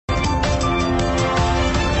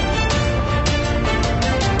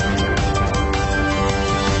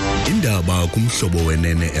Iindaba kumhlobo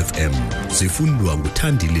wenene FM zifundwa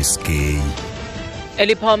nguThandile Skey.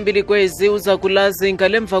 Eliphambili kwezi Uzakulazi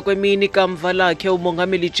ngalemva kwemini ikamva lakhe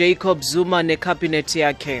umongameli Zuma nekhabhinethi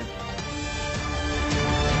yakhe.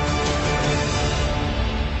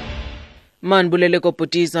 Manbulele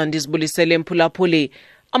koputiza ndizibulisele mphulaphuli.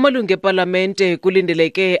 Amalungu eParlamente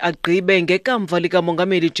kulindeleke agqibe ngekamva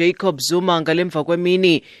likamongameli Zuma ngalemva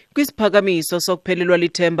kwemini kwisiphakamiso sokuphelelwa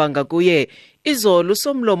lithemba ngakuye. Izolo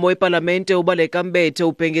somlomo weParlamente ubaleka Mbethe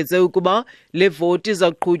ubhengeze ukuba le voti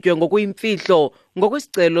zaqhutywa ngokuyimfihlo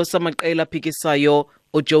ngokwesicelo samaqela aphikisayo.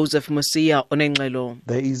 Joseph Musia onengxelo.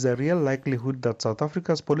 There is a real likelihood that South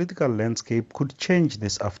Africa's political landscape could change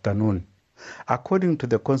this afternoon. According to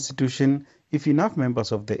the Constitution, if enough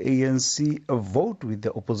members of the ANC vote with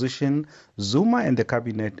the opposition, Zuma and the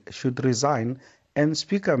cabinet should resign and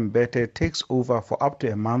Speaker Mbethe takes over for up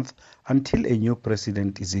to a month until a new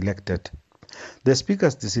president is elected. The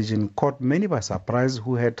Speaker's decision caught many by surprise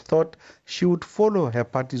who had thought she would follow her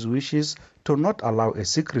party's wishes to not allow a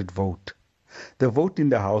secret vote. The vote in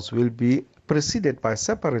the House will be preceded by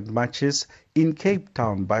separate marches in Cape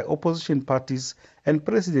Town by opposition parties and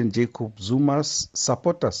President Zuma's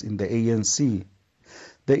supporters in the ANC.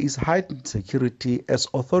 There is heightened security as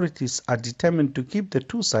authorities are determined to keep the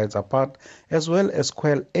two sides apart as well as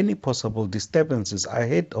quell any possible disturbances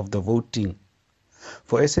ahead of the voting.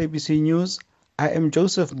 For SABC News, I am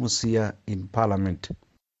Joseph Musia in Parliament.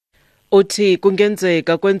 Uthi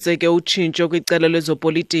kungenzeka kwenzeke utshintsho kwicala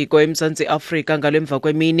lezopolitiko eMzantsi Afrika ngalemva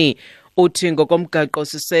kwemini. Uthi ngokomgaqo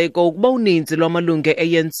siseko ukuba uninzi lwamalungu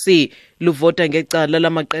e-ANC luvota ngecala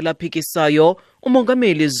lamaqela aphikisayo,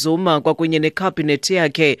 umongameli Zuma kwakunye nekhabhinethi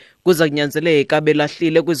yakhe kuza kunyanzeleka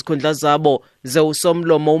belahlile kwizikhundla zabo ze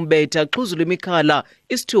usomlomo umbethe axhuzule imikhala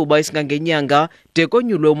isithuba esingangenyanga de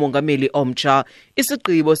konyulwe umongameli omtsha.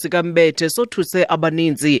 Isigqibo sikaMbethe sothuse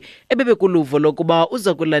abaninzi ebebekuluvo lokuba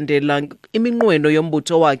uza kulandela iminqweno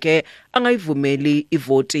yombutho wakhe angayivumeli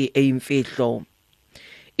ivoti eyimfihlo.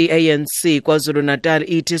 I-ANC KwaZulu-Natal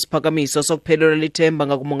ithi isiphakamiso sokuphelelwa lithemba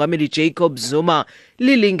ngakumongameli Zuma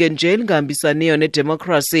lilinge nje lingahambisaniyo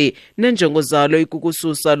nedemokhrasi nenjongo zalo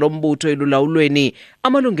ikukususa lo mbutho elulawulweni.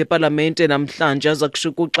 Amalungu eParlamente namhlanje aza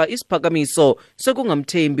kushukuxa isiphakamiso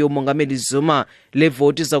sokungamthembi umongameli Zuma. Le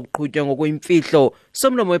voti zakuqhutywa ngokuyimfihlo.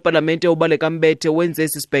 Somlomo weParlamente ubaleka Mbethe wenze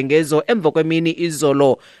isibhengezo emva kwemini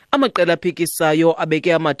izolo. Amaqela aphikisayo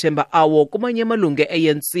abeke amathemba awo kumanye amalungu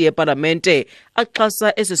e-ANC eParlamente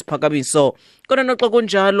axhasa esi siphakamiso. Kona noxa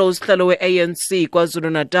kunjalo usihlalo we-ANC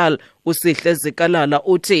KwaZulu-Natal uSihle Zikalala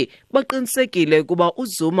uthi baqinisekile kuba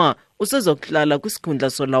uZuma usezokuhlala kwisikhundla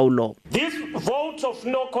solawulo. This vote of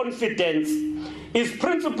no confidence is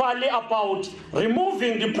principally about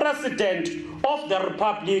removing the president of the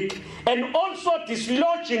republic and also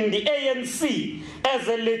dislodging the ANC as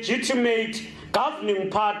a legitimate governing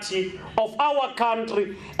party of our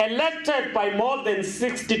country elected by more than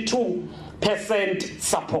 62%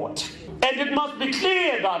 support. And it must be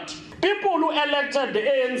clear that people who elected the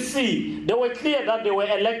ANC, they were clear that they were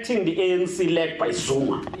electing the ANC led by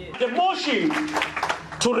Zuma. The motion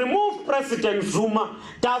to remove President Zuma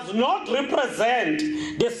does not represent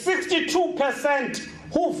the 62%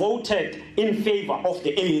 who voted in favor of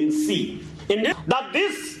the ANC. That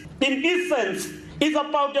this, in essence, is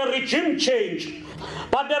about a regime change.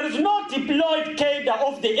 But there is no deployed cadre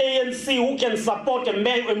of the ANC who can support a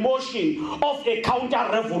motion of a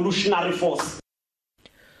counter-revolutionary force.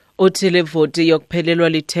 Uthi le voti yokuphelelwa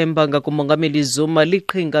lithemba ngakumongameli Zuma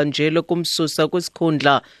liqhinga nje lokumsusa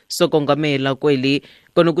kwisikhundla sokongamela kweli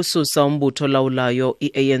konokususa umbutho lawulayo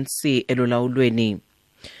i-ANC elulawulweni.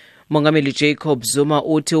 Mongameli Zuma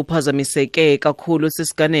uthi uphazamiseke kakhulu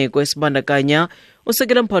sisiganeko esibandakanya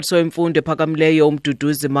usekela mphathiswa wemfundo ephakamileyo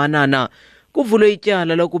uMduduzi Manana. Kuvulwe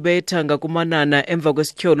ityala lokubetha ngakuManana emva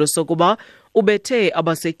kwesityholo sokuba ubethe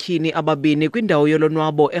abasetyhini ababini kwindawo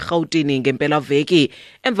yolonwabo eGauteng ngempelaveki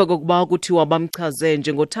emva kokuba kuthiwa bamchaze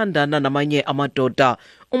njengothandana namanye amadoda.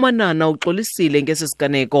 uManana uxolisile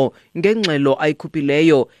ngesisiganeko ngengxelo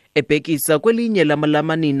ayikhuphileyo ebhekisa kwelinye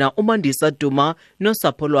lamanina uMandisa Duma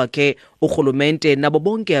nosapho lwakhe, urhulumente nabo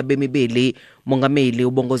bonke abemibeli. Mongameli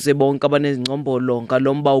ubongoze bonke abanezingcombolo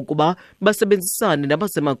ngalomba ukuba basebenzisane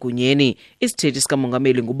nabasemagunyeni. Isithethi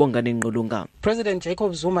sikamongameli ngubongane Nqulunga. President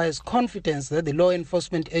Zuma has confidence that the law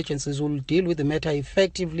enforcement agencies will deal with the matter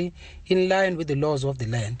effectively in line with the laws of the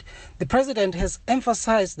land. The president has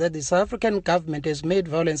emphasized that the South African government has made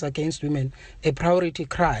violence against women a priority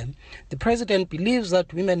crime. The president believes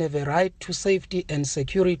that women have a right to safety and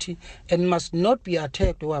security and must not be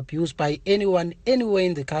attacked or abused by anyone anywhere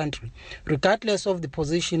in the country, regardless regardless of the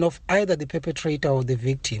position of either the perpetrator or the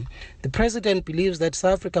victim. The President believes that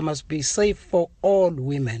South Africa must be safe for all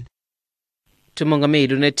women.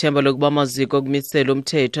 Umongameli unethemba lokuba amaziko okumisela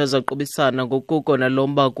umthetho azaqubisana ngokuko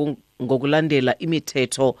nalomba ngokulandela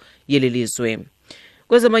imithetho yelilizwe.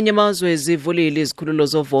 Kwezamanye amazwe zivulile izikhululo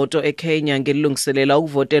zovoto eKenya ngelungiselela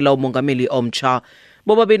ukuvotela umongameli omtsha.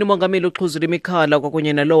 Bobabini umongameli uxhuzula imikhala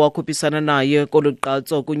kwakunye nalowo wakhuphisana naye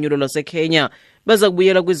koluqatso kunyulo lwaseKenya baza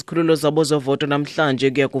kubuyela kwizikhululo zabo zovoto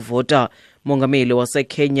namhlanje kuya kuvota. Umongameli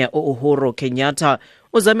waseKenya Uhuru Kenyatta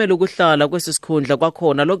uzamela ukuhlala kwesisikhundla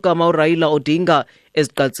kwakhona logama uRaila Odinga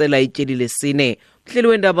eziqatsela ityeli lesine. Mhleli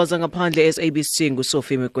wendaba zangaphandle SABC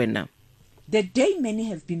nguSophie Mekwena. The day many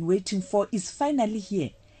have been waiting for is finally here,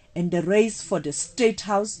 and the race for the State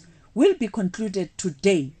House will be concluded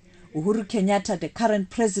today. Uhuru Kenyatta, the current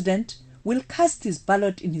president, will cast his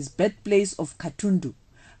ballot in his birthplace of Katundu.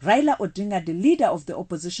 Raila Odinga, the leader of the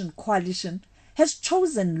opposition coalition, has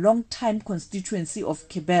chosen long-time constituency of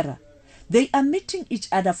Kibera. They are meeting each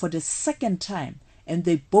other for the second time, and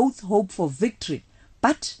they both hope for victory.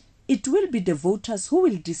 But it will be the voters who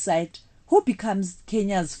will decide who becomes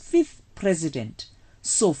Kenya's fifth president.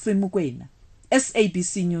 Sophie Mekwena,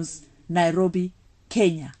 SABC News, Nairobi,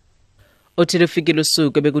 Kenya. Othelefikile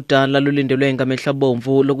usuku ebekudala lulindelwe ngamehla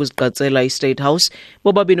bomvu lokuziqatsela iState House.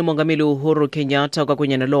 Bobabini umongameli Uhuru Kenyatta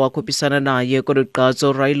kwakunye nalowo wakhuphisana naye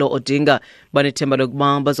koluqatso Raila Odinga banethemba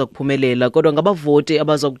lokuba bazakuphumelela kodwa ngabavoti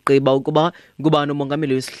abazakugqiba ukuba ngubani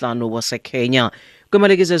umongameli wesihlanu waseKenya.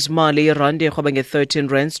 Kwimalekiso ezimali irandi erhwaba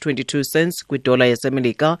nge-13.22 kwidola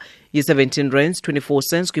yaseMelika,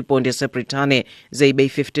 yi-17.24 kwipondi yaseBritane, zeyibe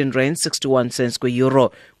yi-15.61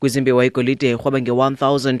 kwi-euro. Kwizimbiwa igolide erhwaba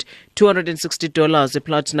nge-$1,260,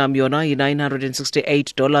 iplatinum yona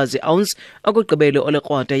yi-$968 i-ounce, akugqibele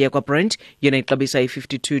olekrwada yakwaBrent yona ixabisa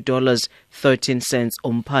i-$52.13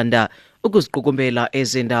 umphanda. Ukuziqukumbela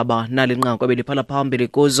ezindaba nalinqaku ebeliphala phambili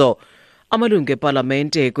kuzo. Amalungu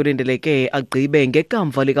eParlamente kulindeleke agqibe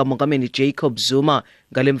ngekamva likamongameli Jacob Zuma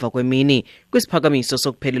ngalemva kwemini kwisiphakamiso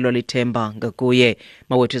sokuphelelwa lithemba ngakuye.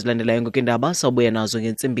 Mawethu ezilandelayo ngokindaba sawubuya nazo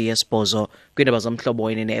ngentsimbi yesibhozo kwindaba zomhlobo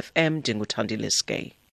wenene FM ndinguthandile Skay.